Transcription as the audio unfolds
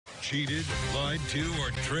cheated, lied to,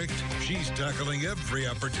 or tricked? She's tackling every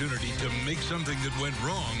opportunity to make something that went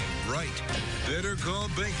wrong right. Better Call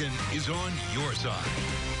Bacon is on your side.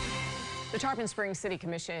 The Tarpon Springs City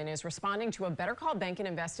Commission is responding to a Better Call Bacon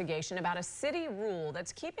investigation about a city rule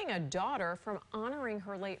that's keeping a daughter from honoring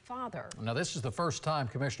her late father. Now, this is the first time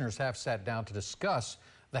commissioners have sat down to discuss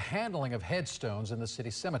the handling of headstones in the city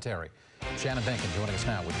cemetery. Shannon Bacon joining us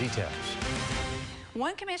now with details.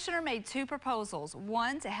 One commissioner made two proposals,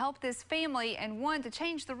 one to help this family and one to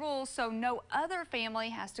change the rules so no other family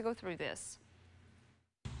has to go through this.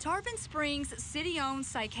 Tarpon Springs city-owned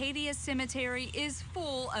Cicadia Cemetery is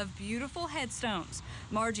full of beautiful headstones.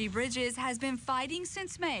 Margie Bridges has been fighting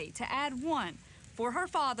since May to add one for her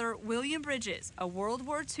father, William Bridges, a World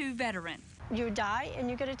War II veteran. You die and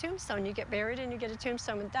you get a tombstone. You get buried and you get a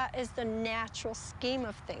tombstone. And that is the natural scheme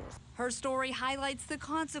of things. Her story highlights the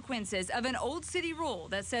consequences of an old city rule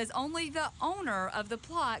that says only the owner of the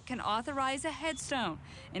plot can authorize a headstone.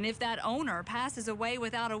 And if that owner passes away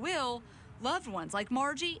without a will, loved ones like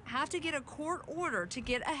Margie have to get a court order to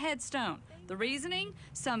get a headstone. The reasoning?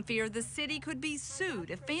 Some fear the city could be sued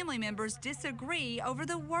if family members disagree over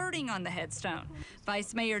the wording on the headstone.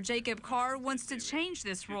 Vice Mayor Jacob Carr wants to change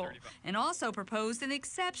this rule and also proposed an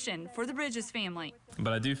exception for the Bridges family.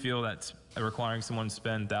 But I do feel that requiring someone to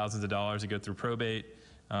spend thousands of dollars to go through probate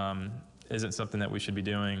isn't something that we should be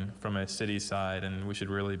doing from a city side, and we should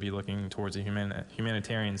really be looking towards a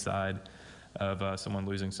humanitarian side of someone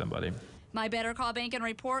losing somebody. My Better Call Bacon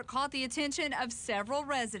report caught the attention of several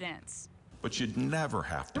residents. But you'd never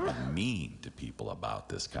have to be mean to people about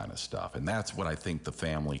this kind of stuff. And that's what I think the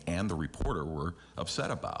family and the reporter were upset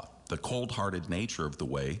about. The cold-hearted nature of the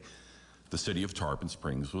way the city of Tarpon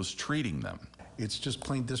Springs was treating them. It's just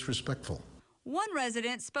plain disrespectful. One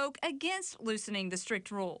resident spoke against loosening the strict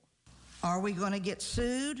rule. Are we going to get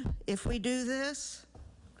sued if we do this?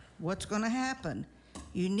 What's going to happen?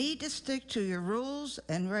 You need to stick to your rules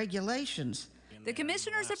and regulations. The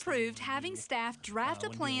commissioners approved having staff draft a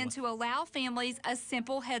plan to allow families a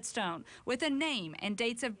simple headstone with a name and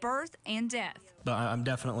dates of birth and death. But I'm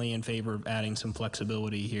definitely in favor of adding some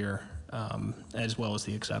flexibility here, as well as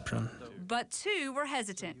the exception. But two were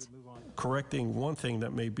hesitant. Correcting one thing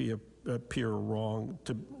that may appear wrong,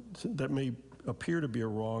 that may appear to be a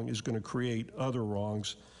wrong, is going to create other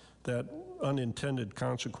wrongs, that unintended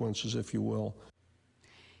consequences, if you will.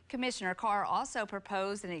 Commissioner Carr also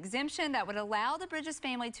proposed an exemption that would allow the Bridges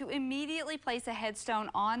family to immediately place a headstone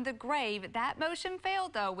on the grave. That motion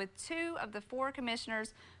failed, though, with 2 of the 4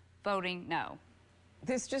 commissioners voting no.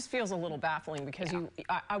 This just feels a little baffling because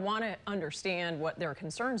I want to understand what their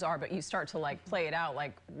concerns are, but you start to play it out,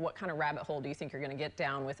 like what kind of rabbit hole do you think you're going to get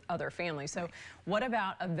down with other families? So what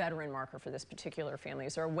about a veteran marker for this particular family?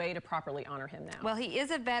 Is there a way to properly honor him now? Well, he is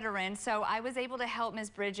a veteran, so I was able to help Ms.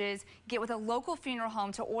 Bridges get with a local funeral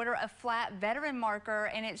home to order a flat veteran marker,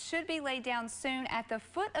 and it should be laid down soon at the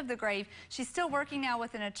foot of the grave. She's still working now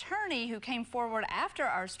with an attorney who came forward after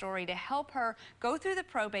our story to help her go through the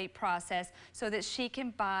probate process so that she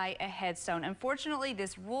can buy a headstone. Unfortunately,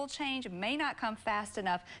 this rule change may not come fast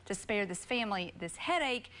enough to spare this family this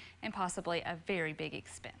headache and possibly a very big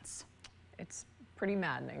expense. It's pretty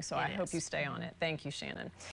maddening, so I hope you stay on it. Thank you, Shannon.